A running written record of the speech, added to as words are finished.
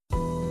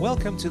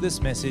Welcome to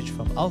this message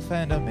from Alpha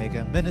and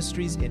Omega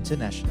Ministries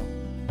International.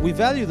 We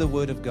value the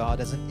Word of God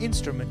as an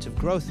instrument of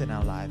growth in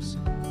our lives,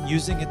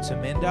 using it to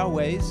mend our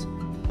ways,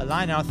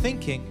 align our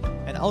thinking,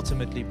 and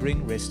ultimately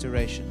bring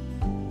restoration.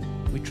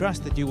 We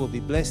trust that you will be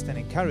blessed and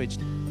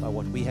encouraged by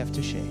what we have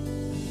to share.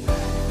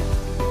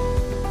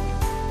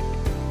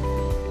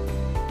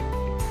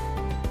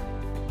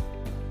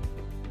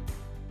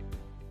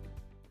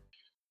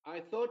 I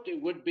thought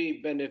it would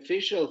be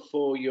beneficial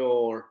for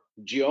your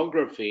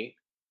geography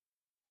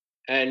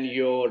and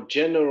your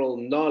general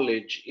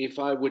knowledge if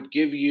I would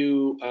give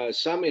you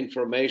some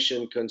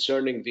information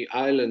concerning the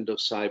island of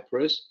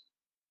Cyprus.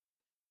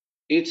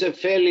 It's a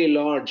fairly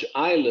large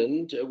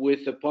island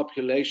with a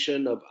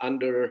population of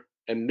under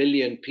 1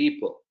 million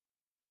people.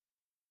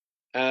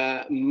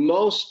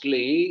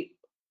 Mostly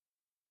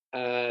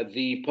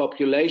the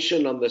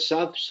population on the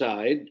south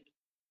side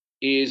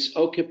is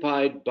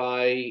occupied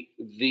by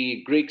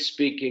the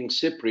Greek-speaking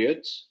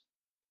Cypriots.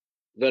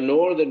 The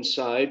northern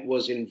side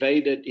was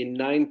invaded in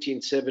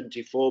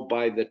 1974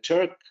 by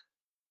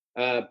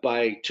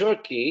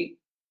Turkey,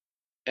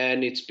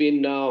 and it's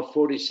been now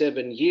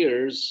 47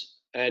 years,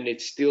 and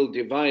it's still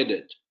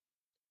divided.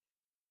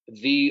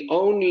 The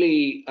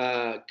only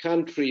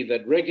country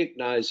that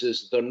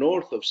recognizes the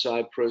north of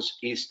Cyprus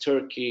is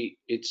Turkey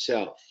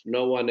itself.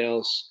 No one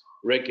else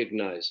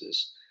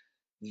recognizes.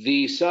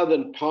 The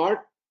southern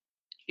part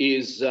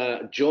is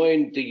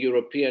joined the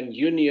European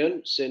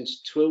Union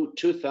since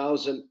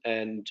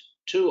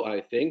 2002, I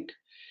think,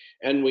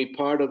 and we're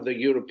part of the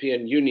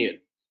European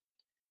Union.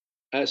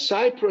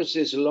 Cyprus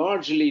is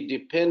largely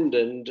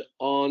dependent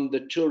on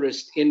the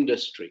tourist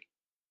industry.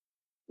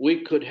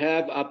 We could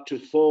have up to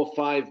 4 or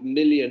 5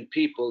 million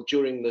people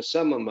during the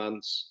summer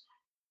months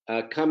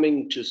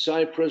coming to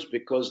Cyprus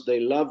because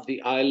they love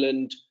the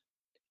island.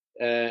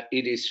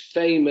 It is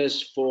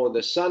famous for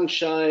the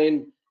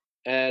sunshine,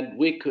 and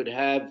we could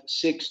have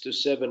 6 to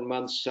 7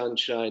 months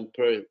sunshine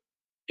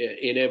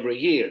in every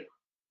year.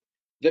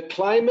 The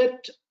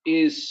climate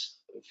is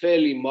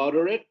fairly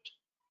moderate.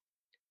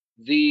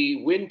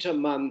 The winter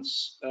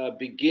months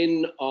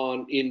begin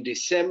in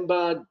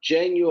December.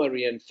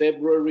 January and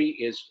February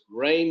is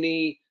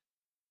rainy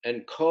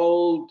and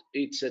cold.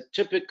 It's a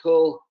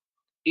typical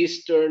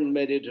Eastern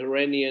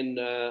Mediterranean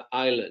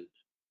island.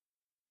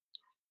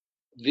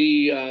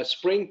 The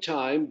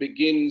springtime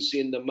begins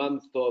in the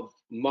month of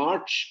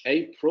March,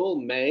 April,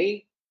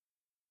 May,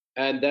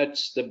 and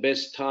that's the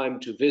best time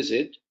to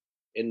visit,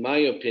 in my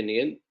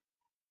opinion.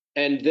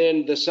 And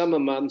then the summer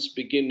months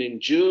begin in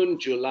June,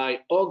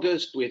 July,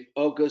 August, with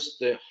August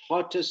the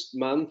hottest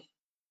month,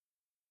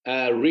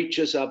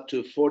 reaches up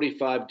to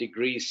 45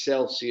 degrees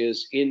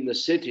Celsius in the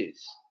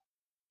cities.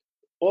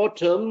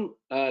 Autumn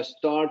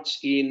starts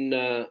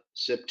in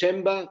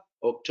September,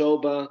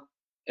 October,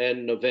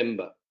 and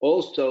November.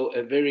 Also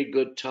a very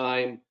good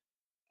time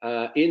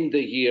in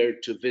the year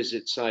to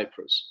visit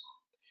Cyprus.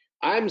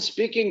 I'm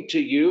speaking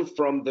to you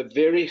from the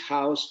very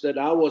house that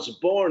I was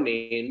born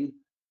in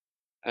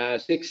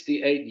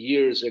 68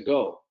 years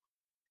ago.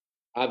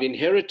 I've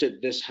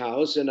inherited this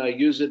house and I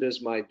use it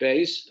as my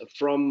base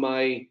from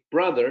my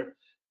brother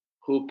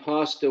who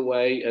passed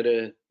away at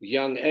a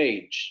young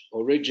age.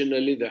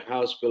 Originally, the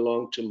house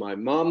belonged to my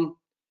mom.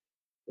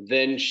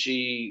 Then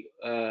she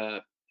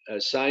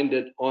assigned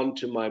it on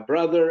to my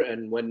brother,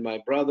 and when my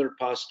brother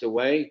passed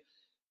away,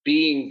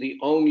 being the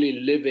only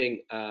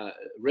living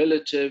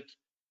relative,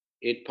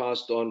 it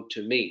passed on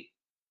to me.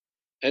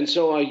 And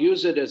so I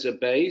use it as a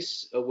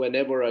base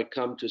whenever I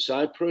come to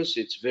Cyprus.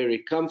 It's very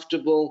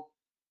comfortable,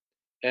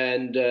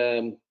 and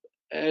I've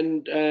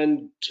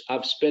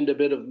spent a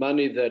bit of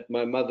money that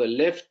my mother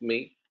left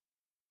me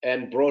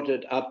and brought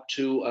it up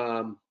to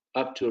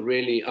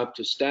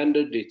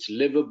standard. It's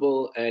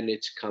livable and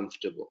it's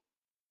comfortable.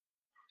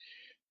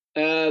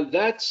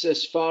 That's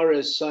as far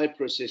as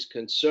Cyprus is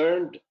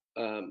concerned.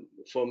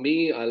 For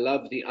me, I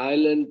love the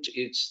island.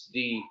 It's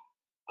the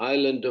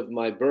island of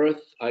my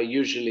birth. I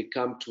usually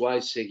come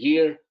twice a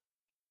year,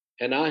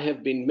 and I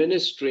have been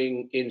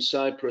ministering in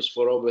Cyprus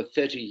for over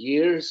 30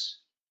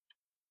 years.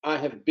 I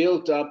have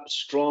built up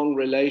strong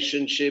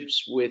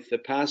relationships with the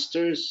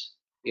pastors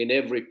in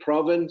every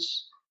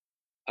province.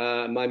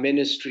 My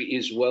ministry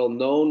is well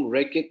known,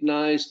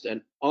 recognized,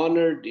 and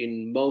honored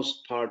in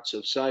most parts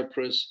of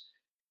Cyprus.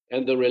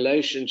 And the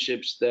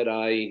relationships that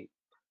I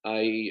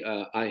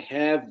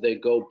have, they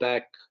go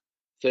back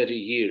 30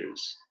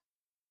 years.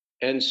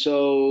 And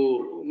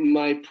so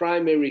my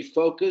primary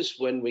focus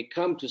when we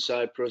come to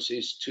Cyprus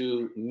is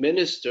to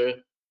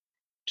minister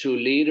to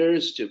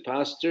leaders, to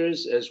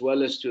pastors, as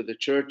well as to the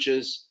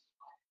churches,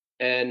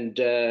 and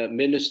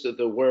minister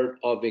the word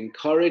of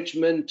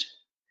encouragement.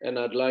 And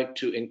I'd like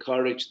to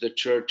encourage the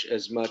church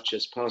as much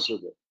as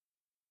possible.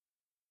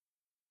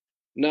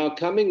 Now,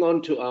 coming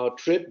on to our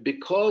trip,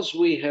 because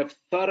we have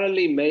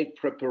thoroughly made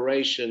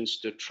preparations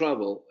to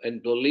travel,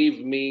 and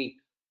believe me,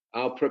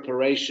 our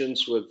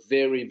preparations were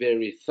very,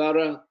 very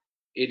thorough.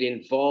 It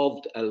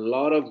involved a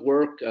lot of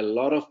work, a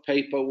lot of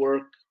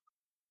paperwork.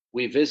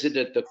 We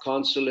visited the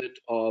consulate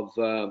of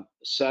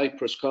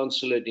Cyprus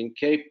consulate in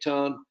Cape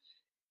Town,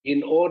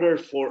 in order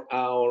for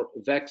our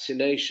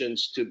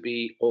vaccinations to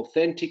be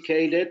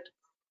authenticated,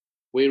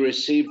 we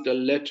received a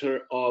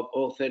letter of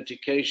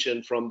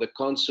authentication from the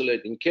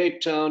consulate in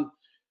Cape Town,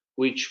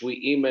 which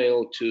we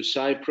emailed to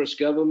Cyprus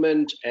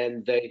government,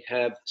 and they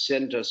have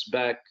sent us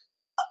back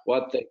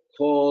what they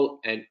call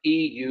an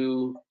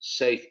EU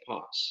Safe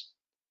Pass.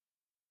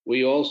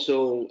 We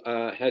also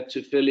had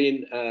to fill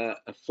in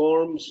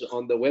forms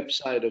on the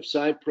website of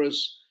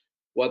Cyprus,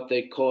 what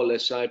they call a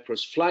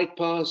Cyprus Flight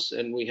Pass,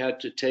 and we had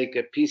to take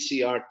a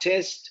PCR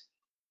test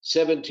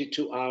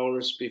 72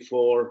 hours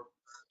before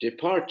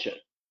departure.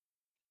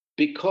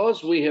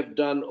 Because we have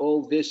done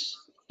all this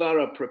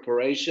thorough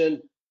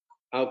preparation,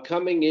 our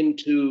coming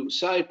into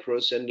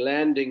Cyprus and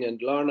landing in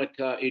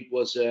Larnaca, it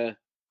was a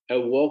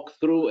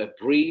walkthrough, a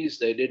breeze.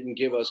 They didn't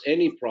give us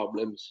any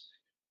problems.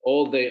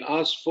 All they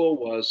asked for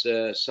was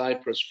a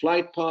Cyprus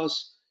flight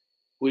pass,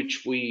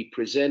 which we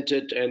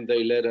presented, and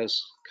they let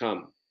us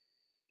come.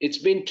 It's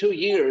been 2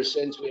 years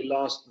since we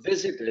last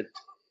visited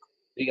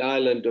the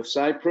island of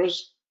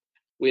Cyprus.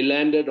 We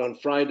landed on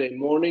Friday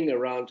morning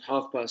around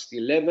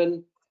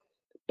 11:30.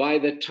 By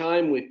the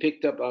time we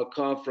picked up our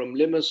car from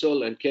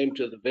Limassol and came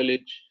to the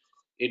village,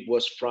 it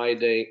was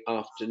Friday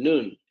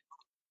afternoon.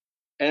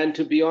 And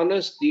to be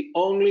honest, the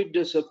only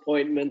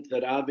disappointment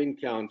that I've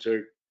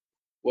encountered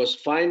was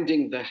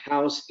finding the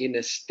house in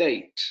a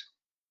state,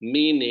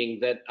 meaning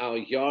that our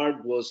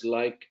yard was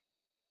like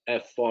a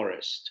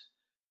forest.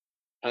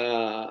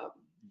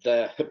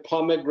 The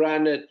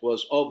pomegranate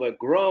was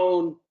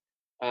overgrown,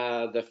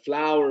 the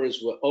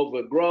flowers were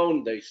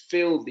overgrown, they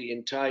filled the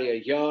entire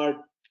yard.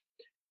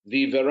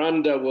 The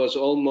veranda was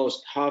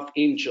almost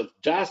half-inch of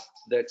dust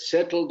that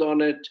settled on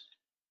it,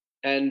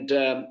 and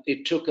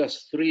it took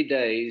us 3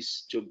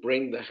 days to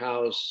bring the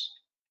house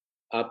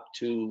up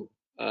to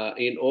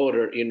in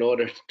order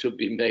to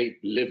be made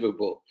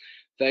livable.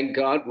 Thank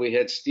God we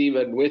had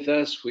Stephen with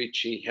us, which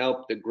he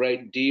helped a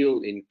great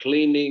deal in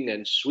cleaning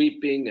and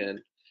sweeping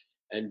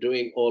and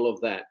doing all of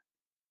that.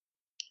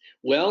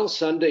 Well,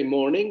 Sunday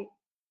morning,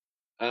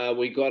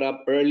 we got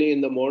up early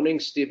in the morning,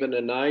 Stephen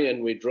and I,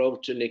 and we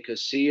drove to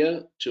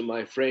Nicosia to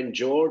my friend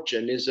George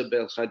and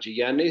Isabel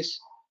Hagianis.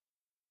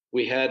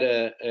 We had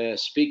a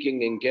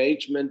speaking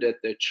engagement at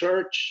the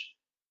church,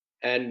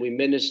 and we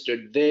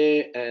ministered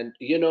there. And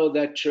you know,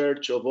 that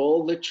church, of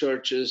all the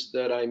churches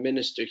that I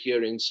minister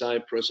here in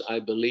Cyprus, I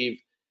believe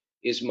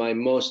is my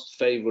most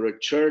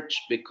favorite church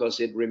because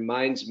it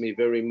reminds me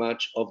very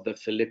much of the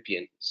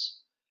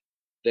Philippians.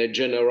 Their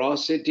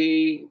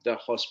generosity, the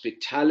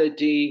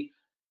hospitality,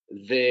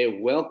 their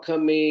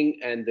welcoming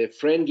and the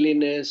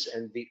friendliness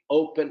and the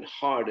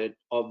open-hearted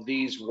of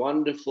these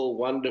wonderful,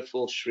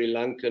 wonderful Sri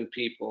Lankan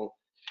people,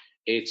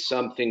 it's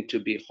something to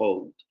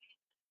behold.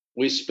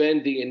 We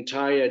spent the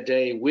entire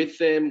day with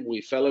them.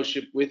 We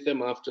fellowshiped with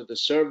them after the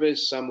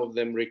service. Some of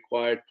them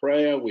required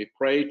prayer. We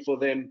prayed for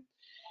them.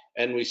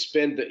 And we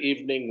spent the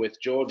evening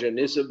with George and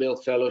Isabel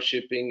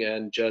fellowshipping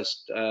and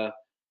just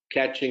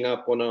catching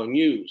up on our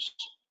news.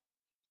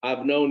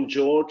 I've known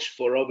George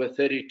for over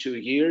 32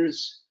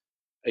 years.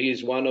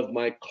 He's one of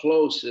my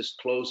closest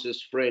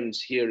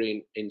friends here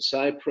in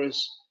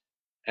Cyprus,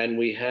 and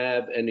we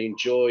have and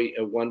enjoy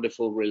a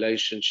wonderful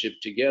relationship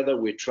together.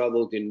 We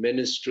traveled in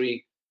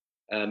ministry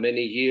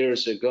many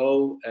years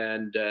ago,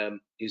 and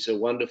he's a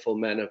wonderful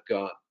man of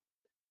God.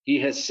 He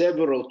has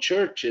several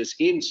churches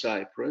in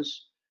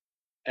Cyprus,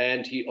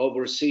 and he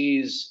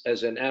oversees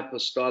as an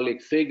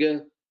apostolic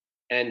figure,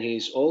 and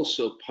he's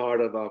also part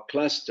of our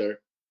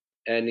cluster,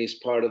 and he's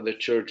part of the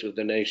Church of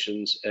the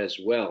Nations as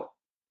well.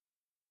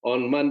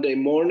 On Monday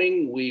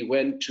morning, we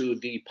went to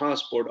the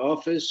passport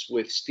office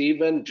with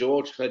Stephen.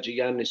 George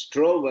Hagianis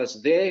drove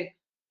us there.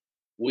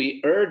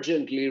 We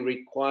urgently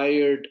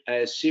required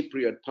a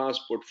Cypriot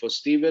passport for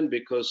Stephen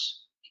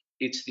because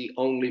it's the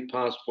only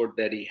passport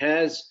that he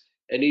has,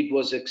 and it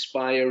was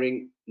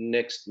expiring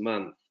next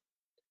month.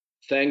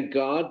 Thank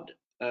God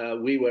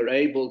we were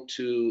able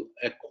to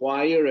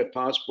acquire a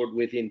passport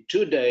within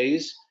 2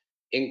 days,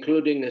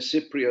 including a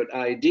Cypriot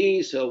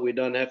ID, so we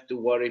don't have to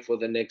worry for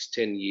the next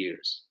 10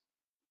 years.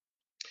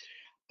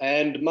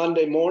 And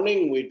Monday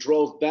morning, we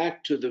drove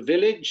back to the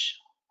village,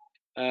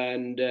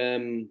 and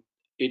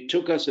it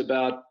took us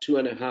about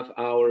 2.5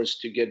 hours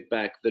to get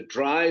back. The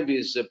drive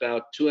is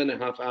about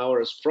 2.5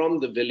 hours from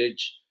the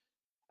village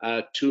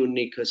to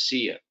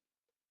Nicosia.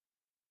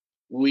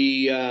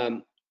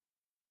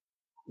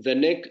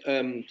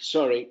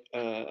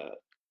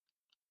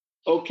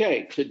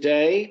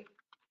 Today,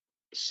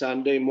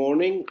 Sunday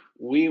morning,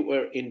 we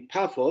were in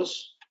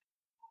Paphos,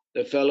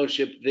 the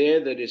fellowship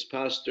there that is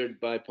pastored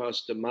by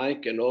Pastor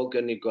Mike and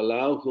Olga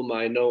Nicolaou, whom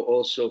I know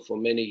also for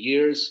many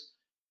years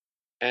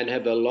and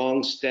have a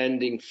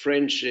long-standing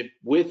friendship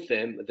with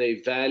them. They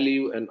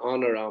value and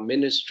honor our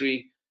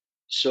ministry.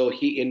 So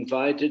he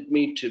invited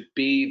me to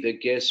be the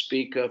guest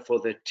speaker for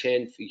the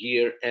 10th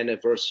year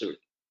anniversary.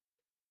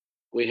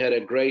 We had a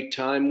great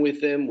time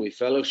with them. We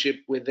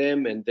fellowshiped with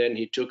them, and then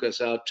he took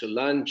us out to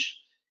lunch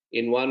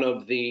in one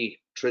of the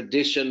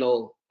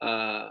traditional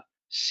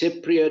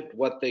Cypriot,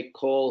 what they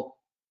call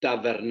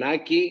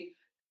tavernaki.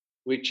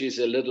 which is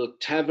a little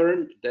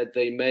tavern that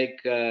they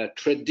make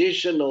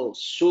traditional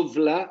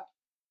suvla,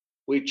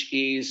 which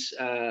is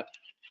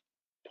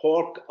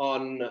pork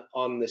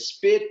on the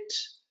spit,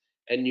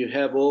 and you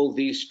have all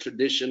these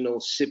traditional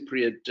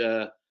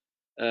Cypriot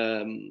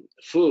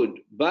food.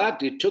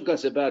 But it took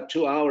us about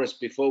 2 hours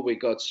before we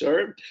got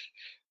served.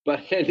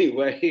 But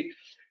anyway,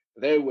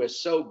 they were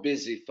so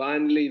busy.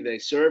 Finally, they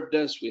served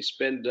us. We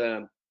spent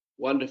a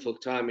wonderful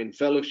time in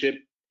fellowship,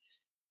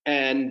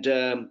 and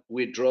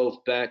we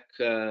drove back,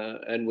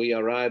 and we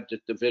arrived at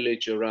the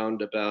village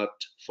around about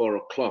 4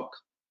 o'clock.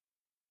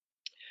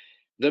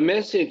 The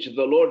message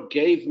the Lord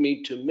gave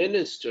me to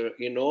minister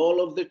in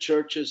all of the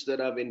churches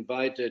that I've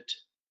invited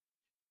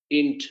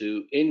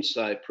into in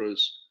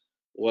Cyprus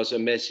was a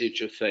message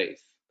of faith.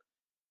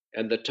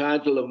 And the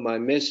title of my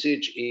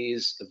message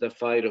is The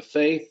Fight of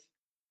Faith,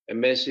 a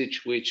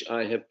message which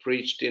I have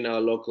preached in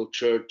our local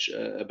church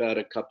about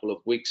a couple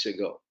of weeks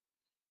ago.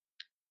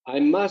 I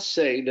must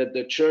say that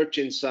the church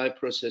in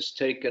Cyprus has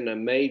taken a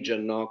major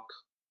knock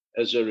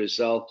as a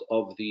result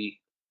of the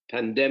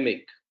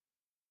pandemic.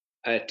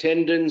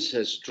 Attendance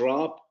has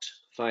dropped,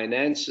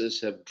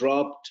 finances have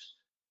dropped,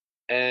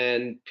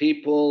 and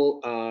people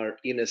are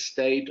in a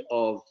state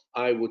of,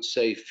 I would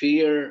say,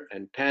 fear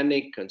and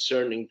panic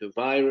concerning the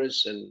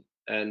virus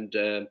and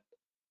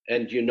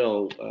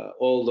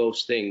all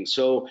those things.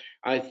 So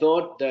I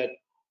thought that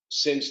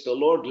since the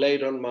Lord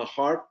laid on my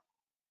heart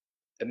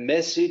a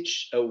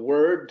message, a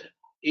word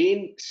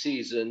in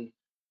season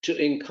to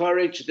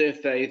encourage their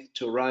faith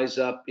to rise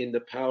up in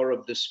the power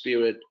of the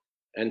Spirit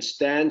and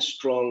stand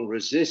strong,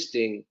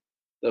 resisting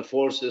the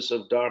forces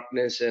of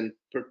darkness, and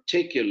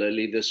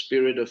particularly the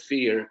spirit of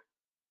fear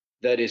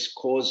that is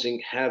causing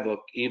havoc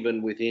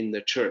even within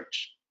the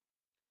church.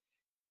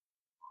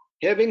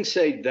 Having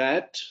said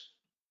that,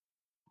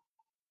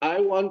 I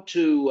want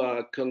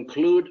to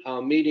conclude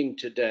our meeting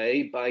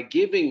today by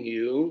giving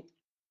you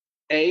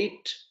 8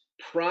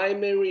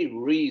 primary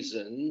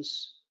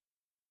reasons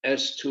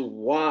as to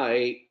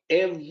why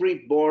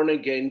every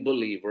born-again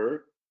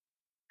believer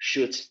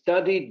should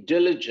study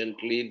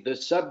diligently the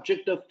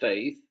subject of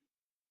faith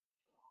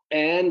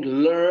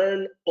and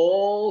learn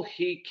all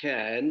he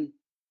can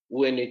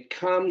when it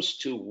comes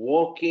to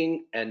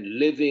walking and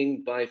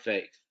living by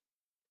faith.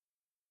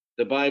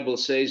 The Bible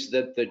says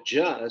that the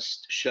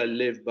just shall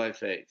live by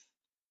faith.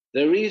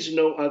 There is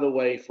no other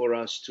way for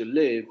us to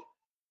live.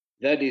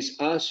 That is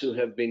us who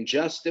have been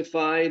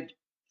justified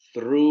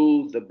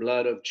through the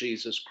blood of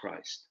Jesus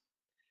Christ.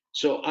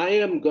 So I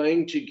am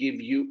going to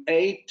give you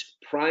 8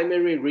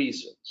 primary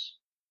reasons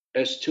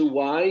as to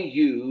why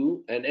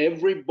you and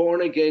every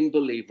born-again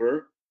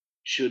believer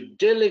should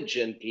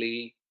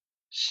diligently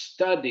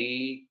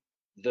study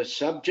the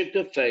subject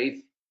of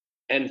faith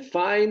and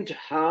find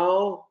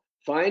out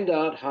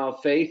how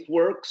faith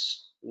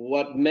works,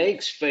 what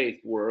makes faith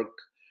work,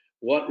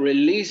 what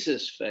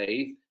releases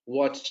faith,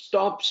 what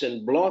stops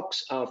and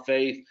blocks our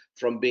faith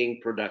from being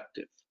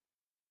productive.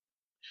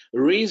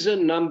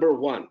 Reason number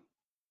 1,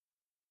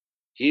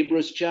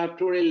 Hebrews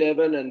chapter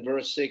 11 and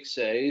verse 6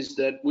 says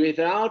that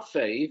without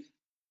faith,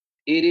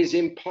 it is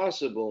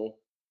impossible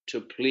to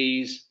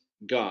please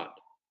God.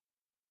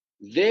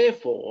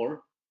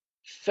 Therefore,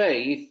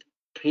 faith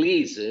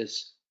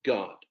pleases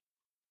God.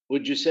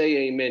 Would you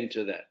say amen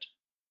to that?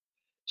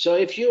 So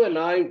if you and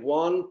I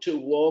want to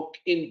walk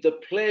in the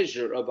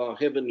pleasure of our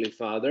Heavenly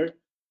Father,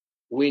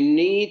 we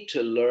need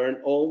to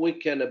learn all we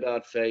can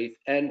about faith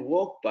and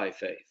walk by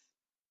faith.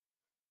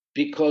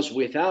 Because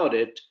without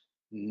it,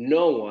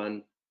 no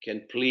one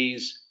can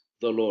please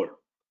the Lord.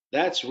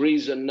 That's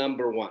reason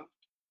number 1.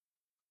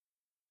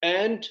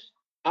 And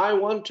I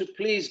want to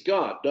please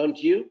God, don't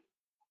you?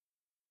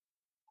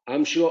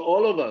 I'm sure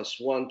all of us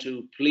want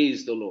to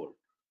please the Lord.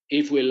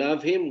 If we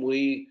love Him,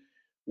 we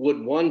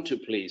would want to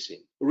please Him.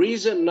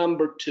 Reason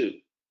number 2.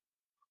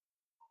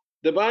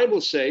 The Bible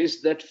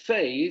says that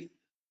faith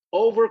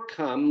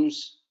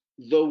overcomes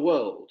the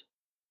world.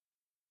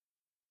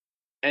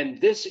 And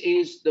this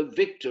is the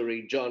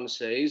victory, John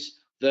says,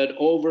 that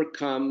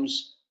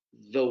overcomes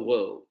the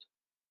world.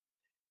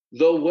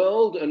 The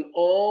world and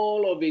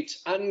all of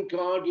its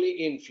ungodly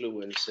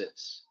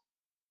influences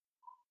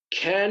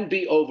can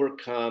be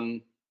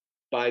overcome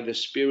by the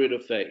spirit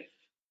of faith.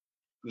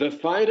 The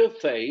fight of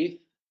faith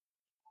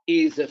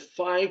is a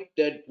fight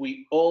that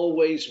we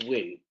always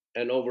win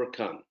and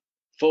overcome.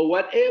 For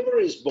whatever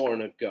is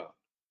born of God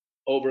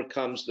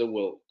overcomes the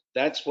world.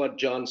 That's what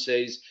John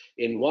says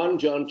in 1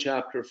 John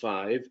chapter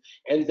 5.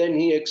 And then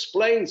he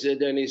explains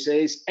it and he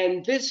says,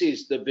 and this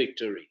is the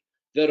victory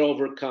that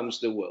overcomes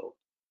the world.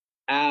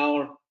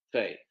 Our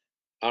faith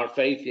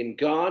in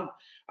God,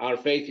 our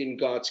faith in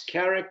God's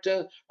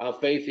character, our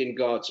faith in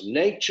God's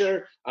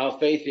nature, our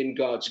faith in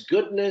God's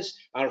goodness,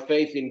 our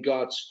faith in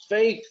God's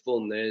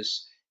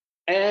faithfulness,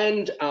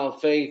 and our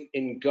faith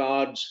in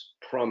God's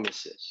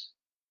promises.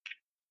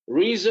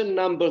 Reason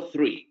number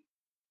 3.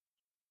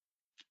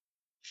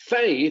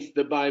 Faith,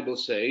 the Bible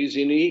says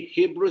in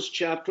Hebrews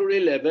chapter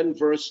 11,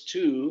 verse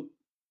 2,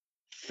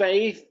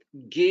 faith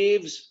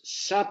gives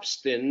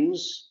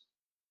substance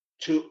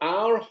to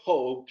our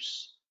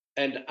hopes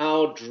and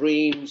our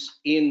dreams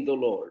in the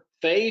Lord.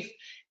 Faith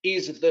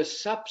is the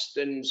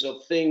substance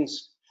of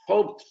things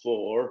hoped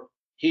for,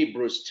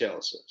 Hebrews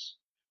tells us.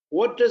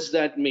 What does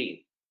that mean?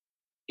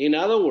 In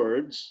other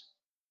words,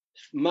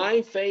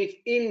 my faith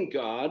in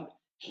God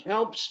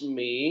helps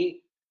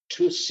me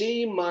to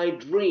see my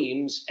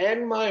dreams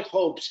and my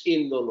hopes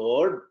in the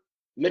Lord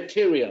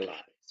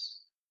materialize,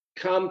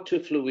 come to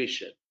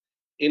fruition.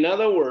 In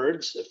other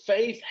words,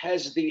 faith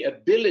has the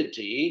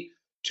ability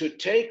to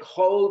take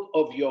hold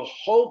of your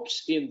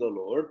hopes in the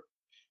Lord,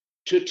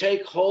 to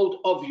take hold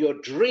of your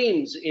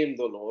dreams in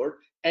the Lord,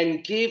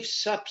 and give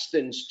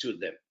substance to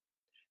them.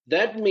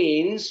 That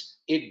means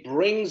it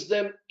brings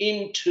them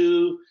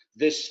into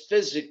this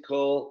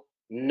physical,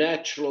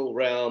 natural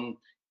realm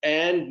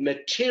and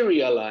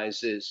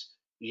materializes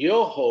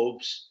your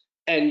hopes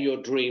and your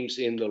dreams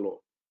in the Lord.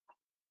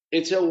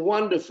 It's a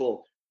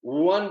wonderful,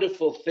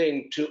 wonderful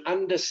thing to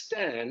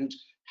understand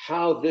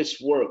how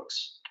this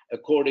works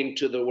according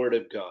to the Word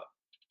of God.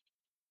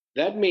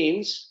 That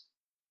means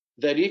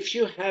that if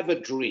you have a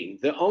dream,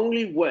 the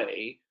only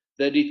way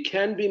that it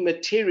can be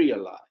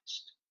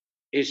materialized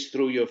is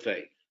through your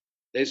faith.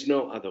 There's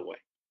no other way.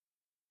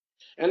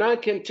 And I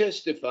can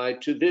testify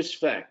to this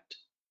fact.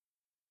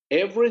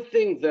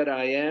 Everything that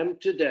I am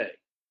today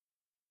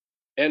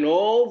and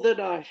all that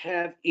I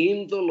have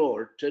in the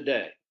Lord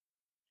today,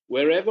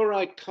 wherever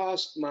I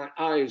cast my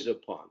eyes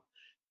upon,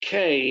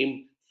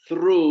 came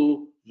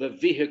through the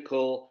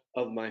vehicle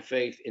of my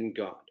faith in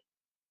God.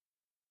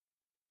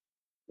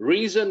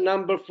 Reason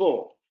number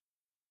 4,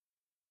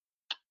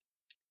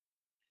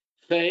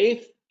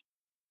 faith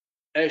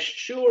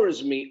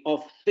assures me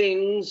of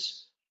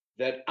things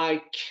that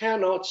I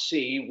cannot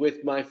see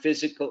with my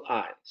physical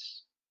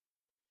eyes.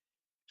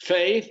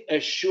 Faith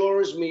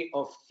assures me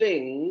of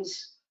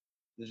things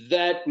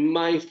that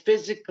my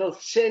physical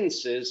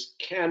senses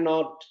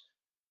cannot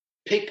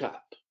pick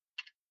up.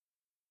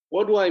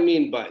 What do I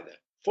mean by that?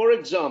 For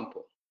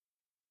example,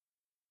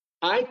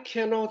 I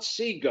cannot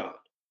see God.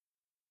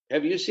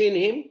 Have you seen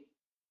him?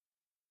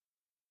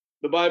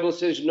 The Bible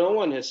says no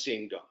one has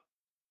seen God.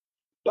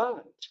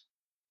 But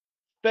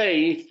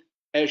faith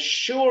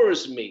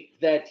assures me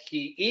that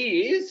he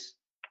is,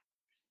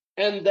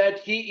 and that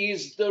he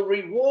is the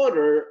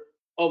rewarder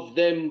of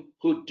them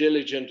who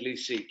diligently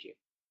seek him.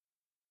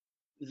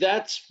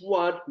 That's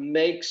what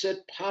makes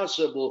it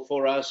possible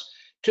for us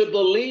to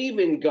believe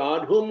in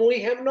God, whom we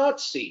have not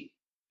seen,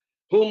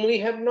 whom we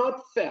have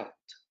not felt,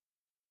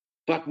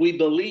 but we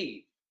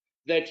believe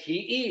that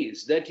he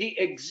is, that he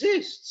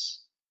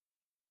exists,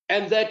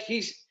 and that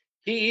he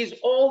is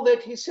all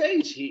that he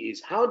says he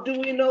is. How do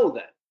we know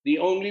that? The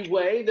only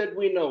way that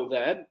we know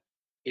that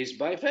is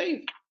by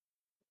faith.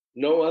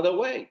 No other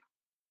way.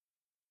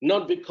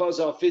 Not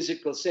because our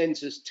physical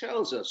senses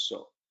tells us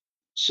so.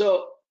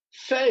 So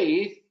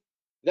faith,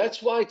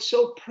 that's why it's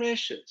so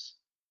precious.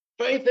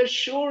 Faith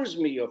assures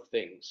me of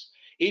things.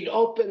 It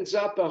opens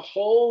up a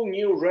whole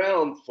new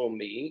realm for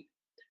me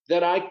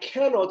that I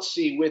cannot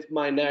see with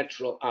my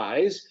natural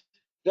eyes,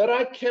 that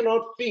I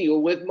cannot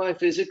feel with my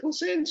physical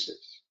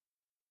senses.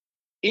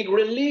 It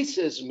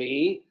releases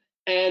me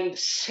and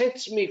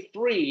sets me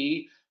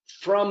free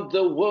from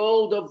the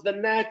world of the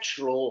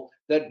natural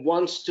that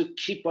wants to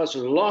keep us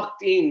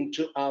locked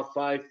into our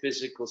 5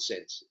 physical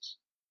senses.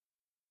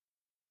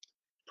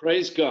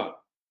 Praise God.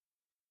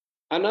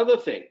 Another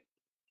thing,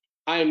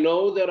 I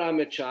know that I'm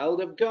a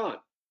child of God,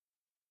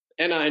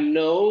 and I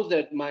know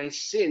that my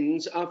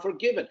sins are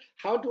forgiven.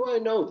 How do I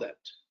know that?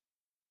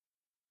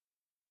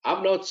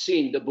 I've not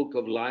seen the book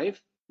of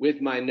life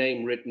with my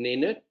name written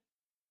in it.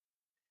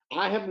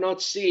 I have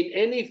not seen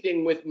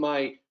anything with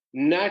my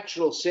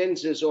natural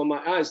senses or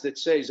my eyes that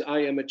says I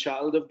am a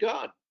child of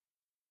God.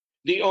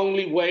 The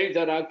only way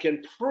that I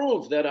can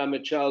prove that I'm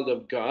a child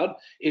of God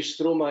is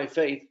through my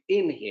faith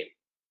in him.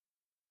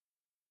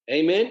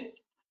 Amen?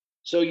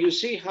 So you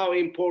see how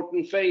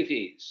important faith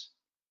is.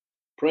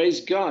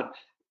 Praise God.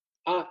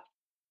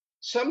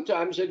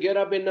 Sometimes I get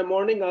up in the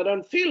morning, I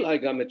don't feel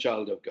like I'm a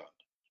child of God.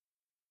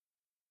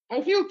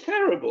 I feel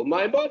terrible.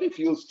 My body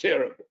feels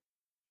terrible.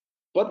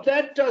 But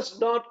that does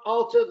not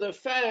alter the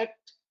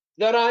fact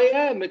that I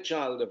am a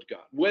child of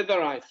God,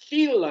 whether I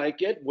feel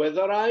like it,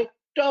 whether I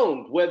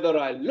don't, whether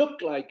I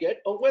look like it,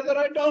 or whether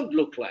I don't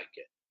look like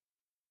it.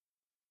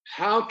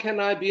 How can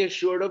I be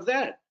assured of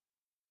that?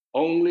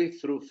 Only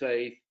through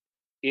faith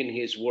in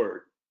his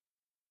word,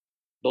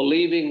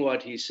 believing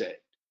what he said.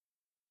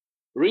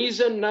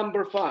 Reason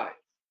number 5.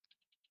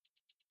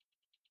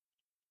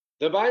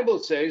 The Bible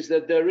says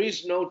that there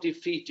is no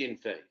defeat in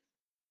faith.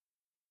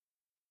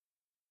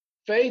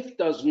 Faith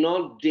does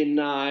not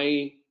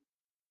deny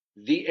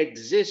the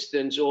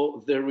existence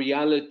or the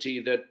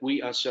reality that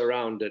we are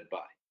surrounded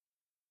by.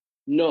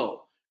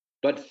 No,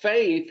 but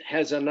faith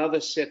has another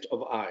set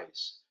of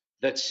eyes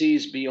that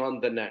sees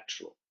beyond the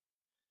natural.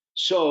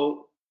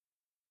 So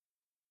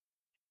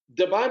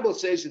the Bible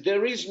says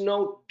there is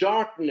no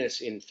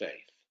darkness in faith.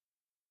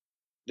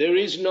 There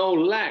is no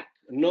lack,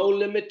 no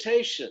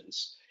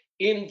limitations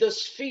in the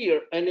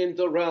sphere and in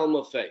the realm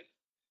of faith.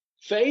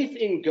 Faith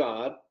in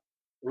God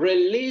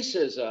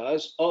releases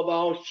us of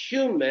our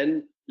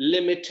human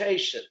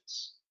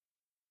limitations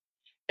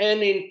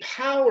and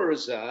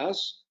empowers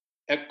us,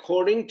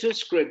 according to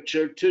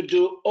Scripture, to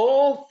do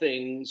all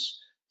things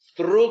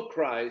through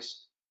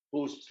Christ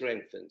who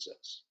strengthens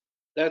us.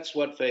 That's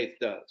what faith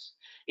does.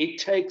 It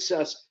takes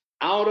us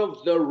out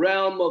of the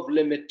realm of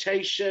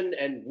limitation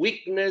and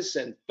weakness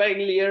and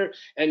failure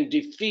and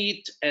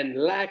defeat and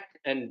lack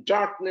and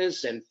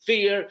darkness and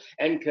fear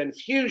and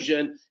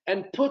confusion,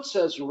 and puts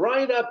us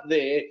right up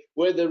there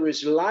where there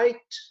is light,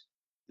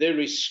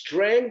 there is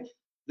strength,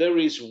 there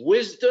is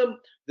wisdom,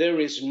 there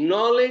is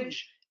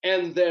knowledge,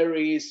 and there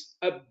is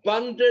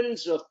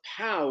abundance of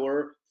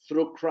power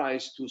through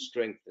Christ who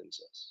strengthens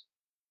us.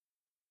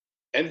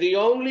 And the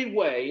only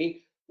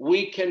way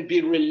we can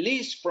be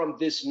released from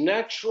this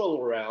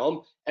natural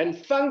realm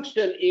and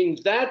function in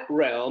that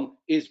realm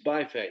is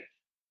by faith.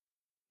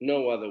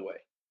 No other way.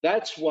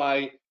 That's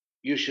why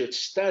you should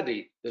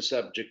study the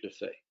subject of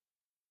faith.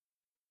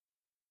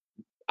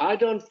 I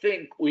don't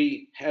think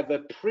we have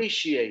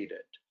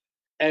appreciated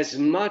as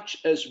much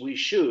as we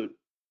should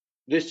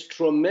this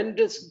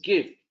tremendous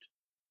gift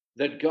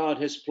that God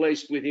has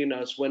placed within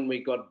us when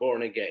we got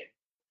born again.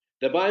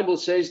 The Bible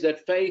says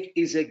that faith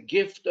is a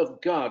gift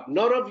of God,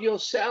 not of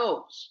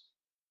yourselves.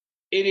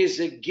 It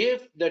is a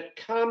gift that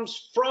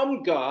comes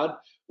from God.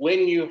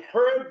 When you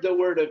heard the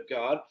word of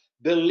God,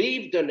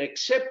 believed and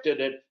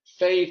accepted it,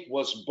 faith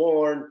was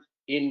born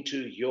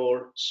into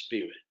your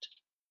spirit.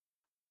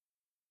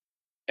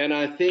 And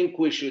I think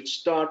we should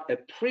start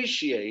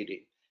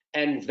appreciating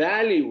and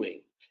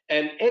valuing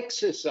and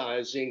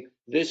exercising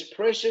this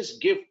precious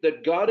gift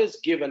that God has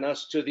given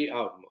us to the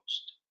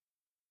utmost.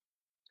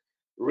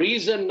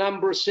 Reason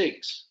number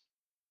 6.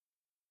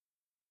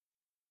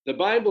 The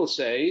Bible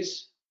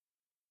says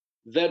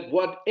that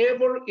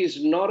whatever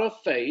is not of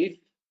faith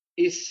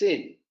is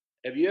sin.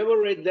 Have you ever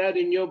read that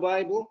in your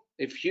Bible?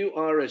 If you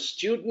are a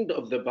student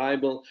of the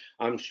Bible,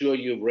 I'm sure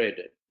you've read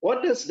it.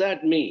 What does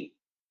that mean?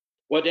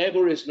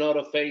 Whatever is not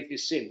of faith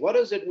is sin. What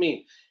does it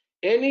mean?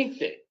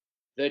 Anything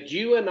that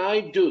you and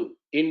I do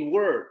in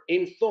word,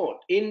 in thought,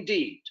 in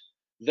deed,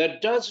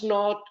 that does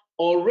not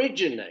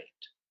originate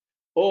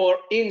or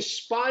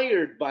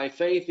inspired by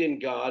faith in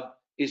God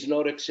is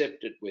not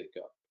accepted with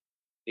God.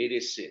 It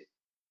is sin.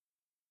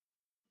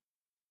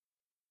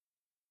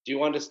 Do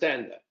you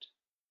understand that?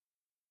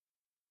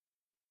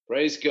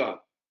 Praise God.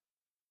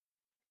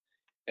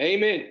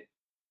 Amen.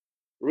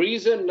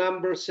 Reason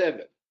number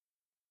 7.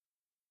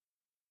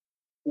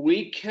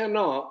 We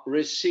cannot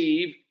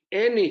receive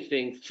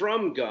anything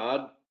from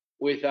God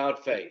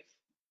without faith.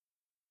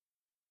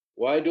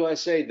 Why do I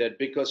say that?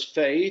 Because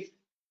faith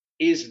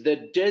is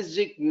the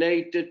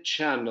designated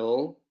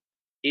channel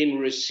in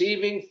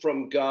receiving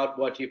from God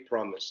what he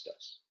promised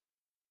us.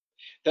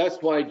 That's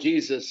why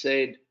Jesus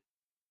said,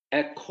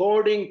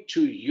 according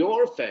to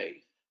your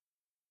faith,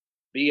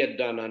 be it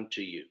done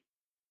unto you.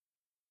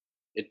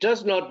 It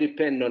does not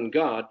depend on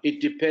God,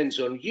 it depends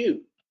on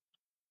you.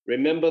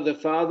 Remember the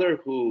father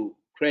who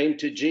came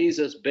to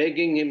Jesus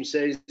begging him,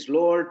 says,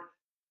 Lord,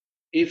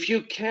 if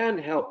you can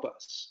help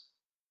us.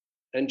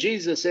 And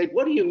Jesus said,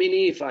 what do you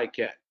mean if I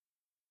can?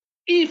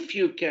 If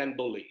you can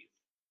believe.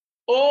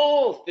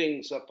 All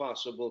things are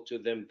possible to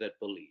them that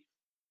believe.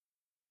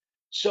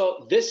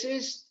 So this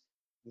is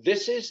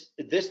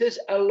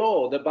a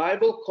law. The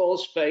Bible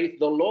calls faith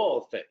the law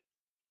of faith.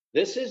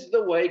 This is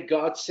the way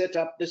God set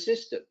up the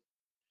system.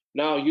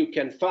 Now you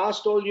can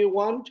fast all you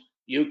want,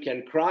 you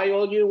can cry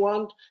all you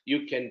want,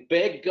 you can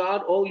beg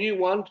God all you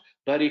want,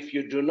 but if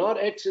you do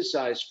not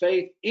exercise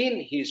faith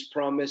in his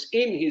promise,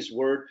 in his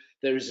word,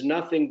 there is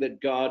nothing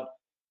that God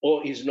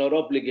or is not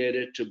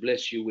obligated to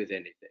bless you with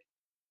anything.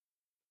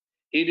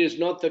 It is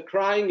not the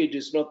crying, it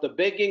is not the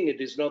begging, it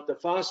is not the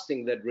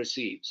fasting that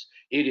receives.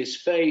 It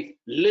is faith,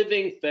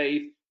 living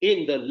faith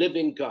in the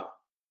living God.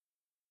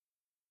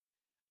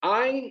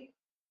 I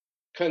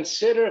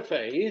consider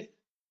faith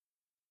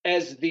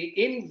as the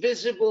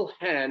invisible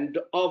hand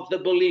of the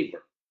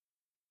believer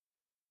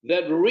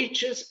that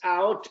reaches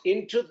out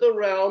into the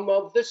realm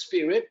of the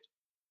Spirit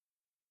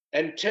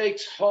and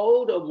takes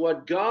hold of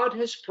what God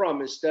has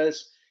promised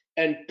us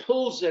and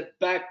pulls it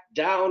back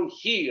down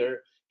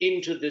here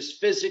into this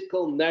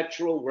physical,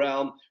 natural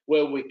realm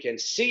where we can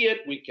see it,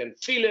 we can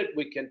feel it,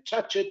 we can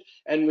touch it,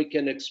 and we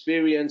can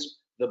experience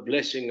the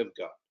blessing of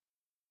God.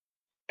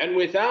 And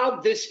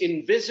without this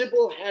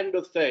invisible hand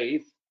of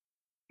faith,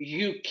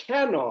 you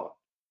cannot,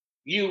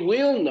 you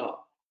will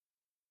not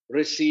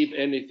receive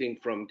anything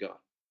from God.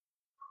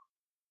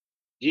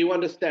 Do you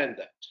understand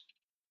that?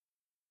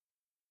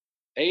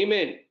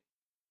 Amen.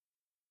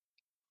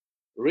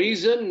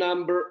 Reason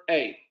number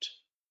 8.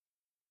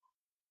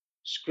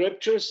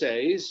 Scripture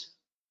says,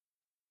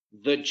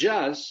 the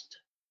just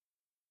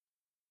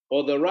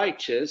or the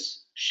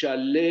righteous shall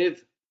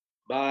live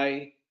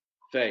by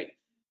faith.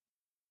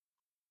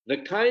 The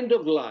kind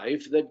of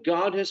life that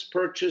God has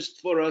purchased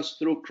for us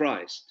through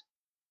Christ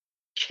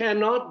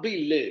cannot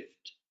be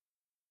lived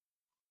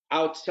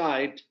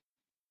outside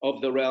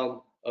of the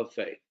realm of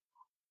faith.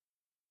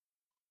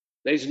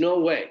 There's no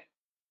way.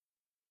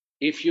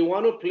 If you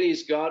want to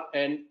please God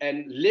and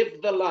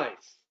live the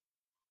life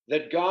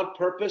that God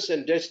purposed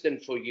and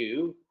destined for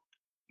you,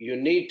 you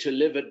need to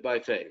live it by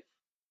faith.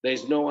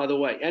 There's no other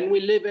way. And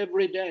we live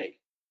every day.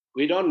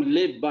 We don't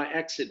live by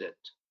accident.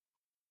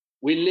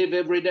 We live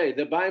every day.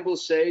 The Bible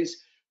says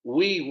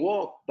we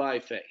walk by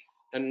faith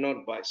and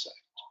not by sight.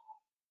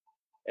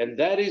 And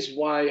that is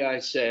why I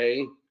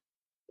say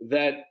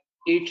that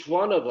each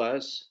one of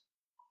us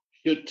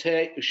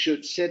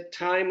should set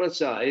time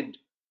aside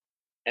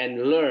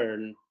and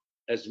learn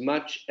as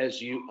much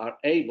as you are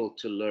able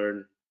to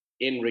learn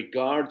in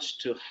regards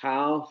to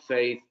how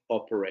faith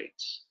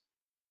operates,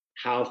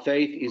 how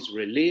faith is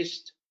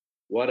released,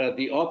 what are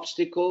the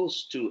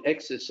obstacles to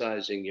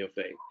exercising your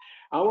faith.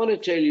 I want to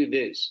tell you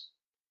this.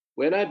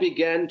 When I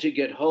began to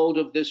get hold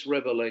of this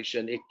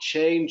revelation, it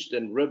changed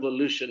and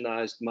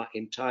revolutionized my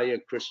entire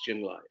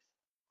Christian life.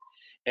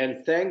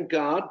 And thank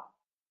God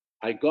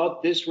I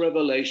got this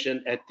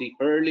revelation at the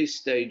early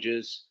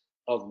stages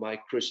of my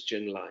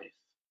Christian life.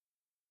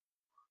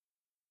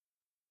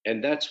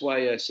 And that's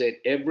why I said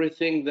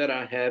everything that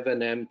I have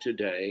and am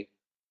today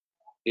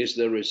is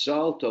the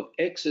result of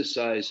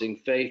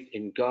exercising faith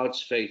in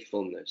God's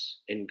faithfulness,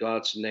 in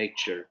God's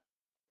nature,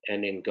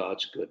 and in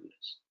God's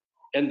goodness.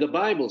 And the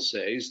Bible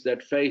says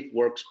that faith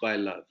works by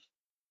love.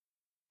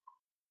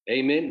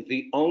 Amen.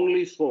 The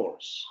only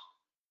force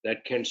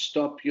that can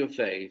stop your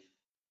faith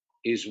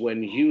is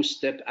when you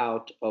step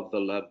out of the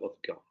love of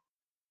God.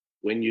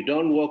 When you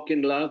don't walk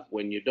in love,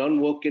 when you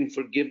don't walk in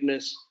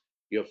forgiveness,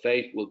 your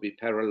faith will be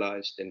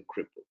paralyzed and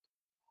crippled.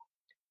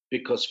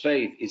 Because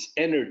faith is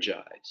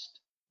energized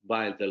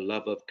by the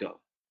love of God.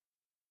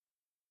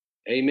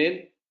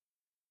 Amen.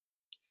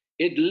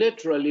 It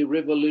literally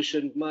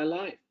revolutionized my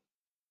life.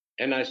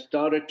 And I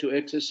started to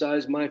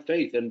exercise my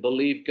faith and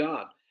believe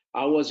God.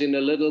 I was in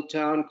a little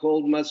town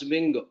called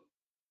Masvingo.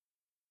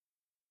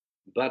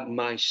 But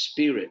my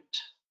spirit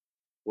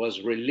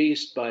was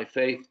released by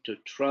faith to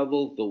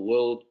travel the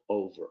world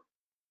over.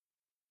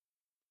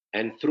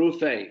 And through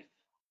faith,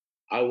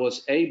 I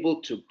was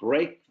able to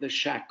break the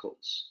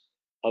shackles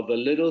of a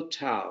little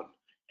town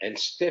and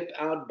step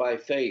out by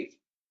faith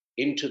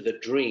into the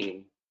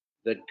dream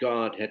that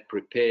God had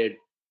prepared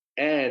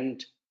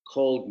and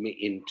called me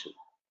into.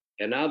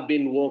 And I've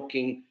been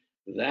walking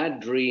that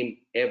dream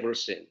ever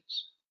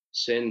since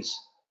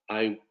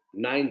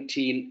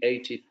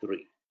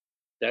 1983.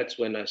 That's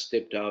when I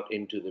stepped out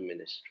into the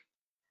ministry.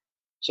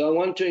 So I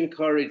want to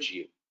encourage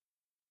you.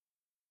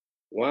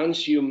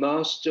 Once you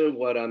master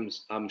what I'm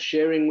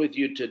sharing with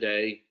you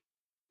today,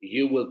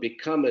 you will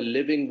become a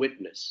living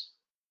witness,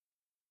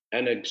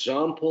 an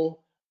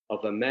example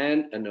of a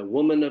man and a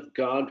woman of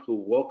God who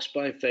walks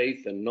by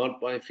faith and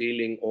not by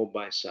feeling or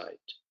by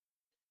sight.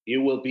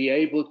 You will be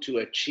able to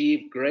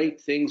achieve great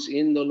things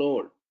in the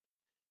Lord,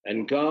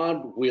 and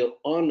God will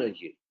honor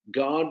you.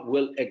 God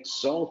will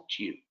exalt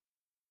you,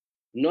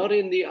 not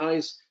in the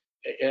eyes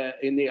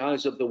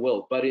of the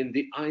world, but in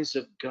the eyes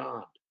of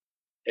God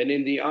and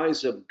in the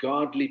eyes of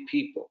godly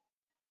people.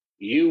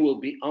 You will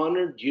be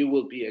honored, you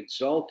will be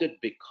exalted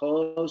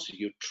because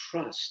you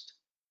trust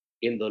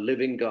in the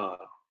living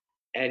God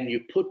and you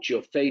put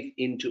your faith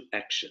into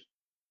action.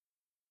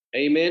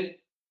 Amen.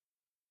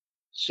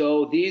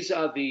 So these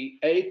are the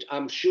 8.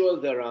 I'm sure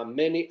there are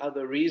many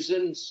other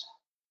reasons,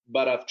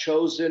 but I've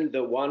chosen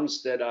the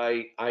ones that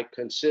I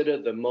consider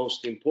the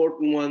most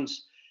important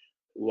ones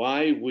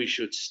why we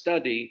should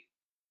study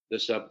the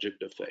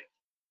subject of faith.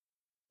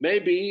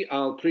 Maybe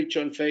I'll preach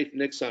on faith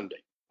next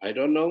Sunday. I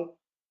don't know.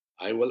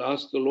 I will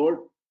ask the Lord,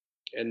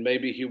 and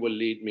maybe He will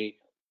lead me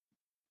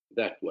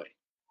that way.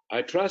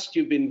 I trust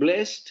you've been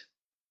blessed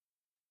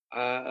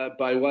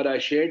by what I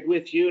shared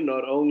with you,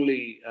 not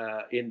only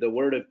in the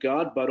Word of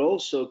God, but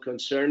also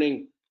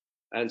concerning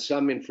and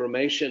some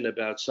information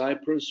about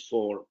Cyprus,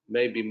 for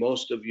maybe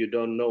most of you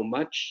don't know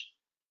much.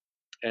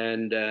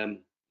 And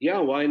yeah,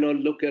 why not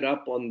look it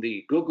up on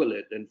the Google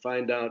it and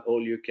find out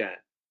all you can.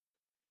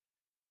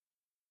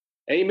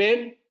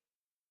 Amen.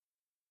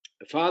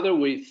 Father,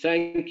 we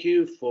thank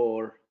you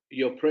for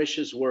your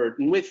precious word,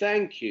 and we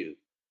thank you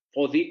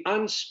for the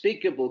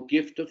unspeakable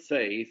gift of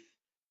faith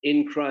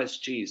in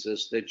Christ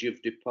Jesus that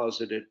you've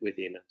deposited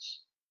within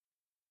us.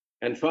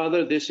 And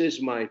Father, this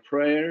is my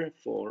prayer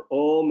for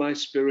all my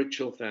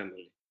spiritual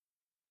family,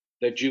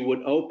 that you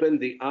would open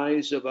the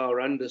eyes of our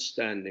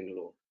understanding,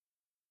 Lord,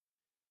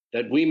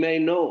 that we may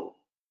know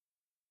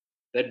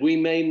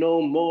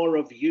more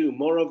of you,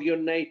 more of your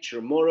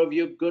nature, more of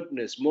your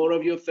goodness, more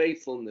of your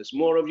faithfulness,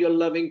 more of your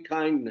loving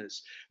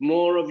kindness,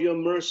 more of your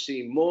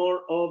mercy,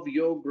 more of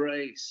your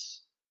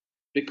grace.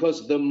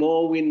 Because the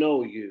more we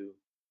know you,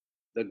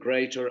 the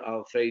greater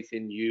our faith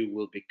in you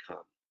will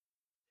become.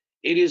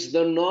 It is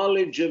the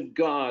knowledge of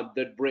God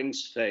that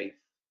brings faith.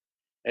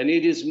 And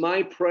it is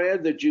my prayer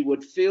that you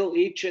would fill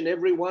each and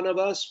every one of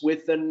us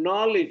with the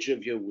knowledge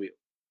of your will,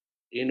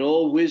 in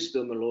all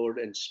wisdom, Lord,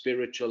 and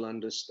spiritual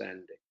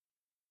understanding.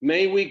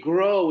 May we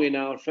grow in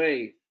our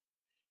faith.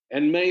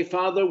 And may,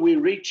 Father, we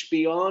reach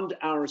beyond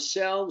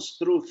ourselves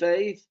through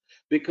faith,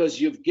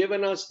 because you've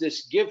given us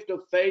this gift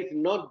of faith,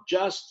 not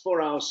just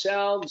for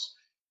ourselves,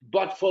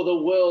 but for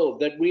the world,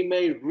 that we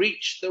may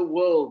reach the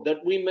world,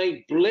 that we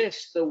may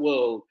bless the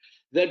world,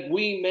 that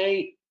we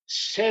may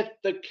set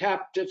the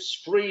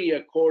captives free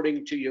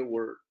according to your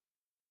word.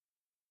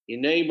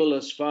 Enable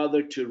us,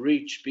 Father, to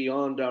reach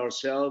beyond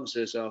ourselves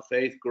as our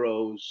faith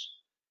grows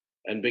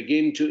and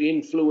begin to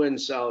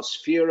influence our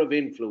sphere of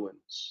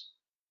influence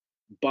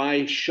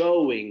by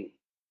showing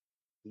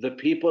the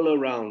people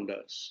around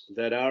us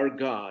that our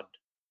God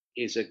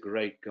is a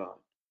great God.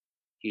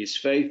 He is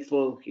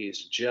faithful, He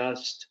is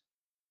just,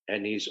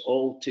 and He's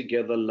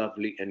altogether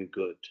lovely and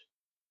good.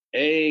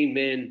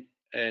 Amen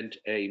and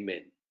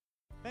amen.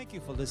 Thank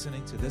you for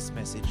listening to this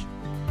message.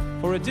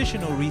 For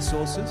additional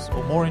resources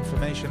or more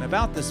information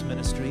about this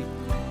ministry,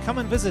 come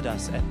and visit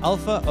us at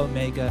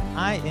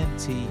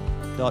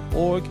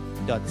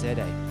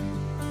alphaomegaint.org.za.